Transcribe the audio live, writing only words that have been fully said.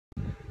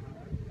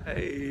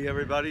Hey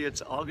everybody,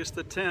 it's August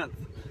the 10th,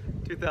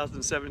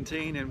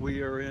 2017, and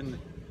we are in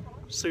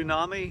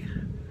tsunami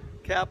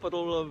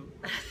capital of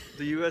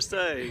the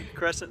USA,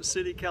 Crescent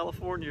City,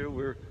 California.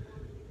 We're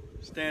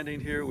standing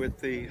here with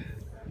the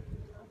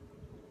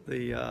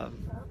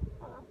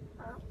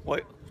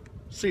white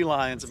sea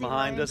lions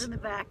behind us. In the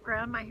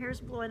background. My hair's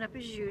blowing up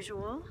as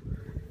usual.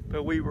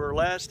 But we were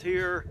last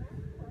here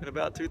in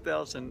about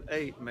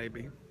 2008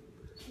 maybe.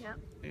 Yep.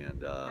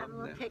 And having a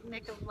little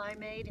picnic of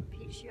limeade and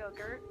peach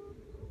yogurt.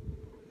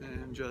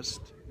 And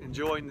just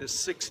enjoying this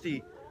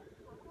 63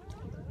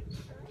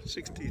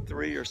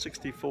 or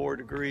 64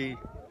 degree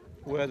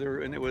weather,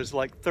 and it was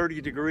like 30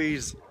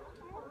 degrees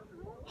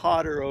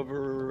hotter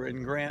over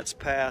in Grants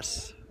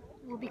Pass.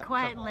 We'll be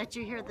quiet and let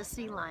you hear the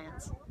sea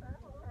lions.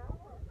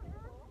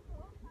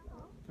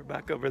 They're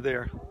back over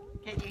there.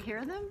 Can you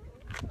hear them?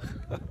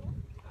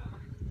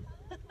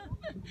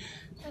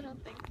 I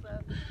don't think so.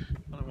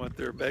 I don't know if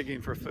they're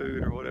begging for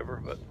food or whatever,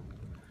 but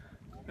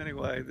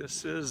anyway,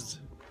 this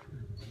is,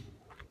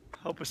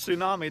 hope a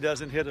tsunami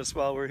doesn't hit us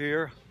while we're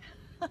here,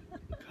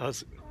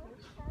 because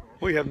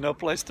we have no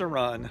place to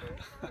run.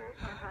 Or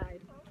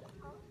hide.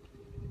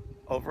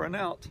 Over and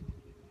out.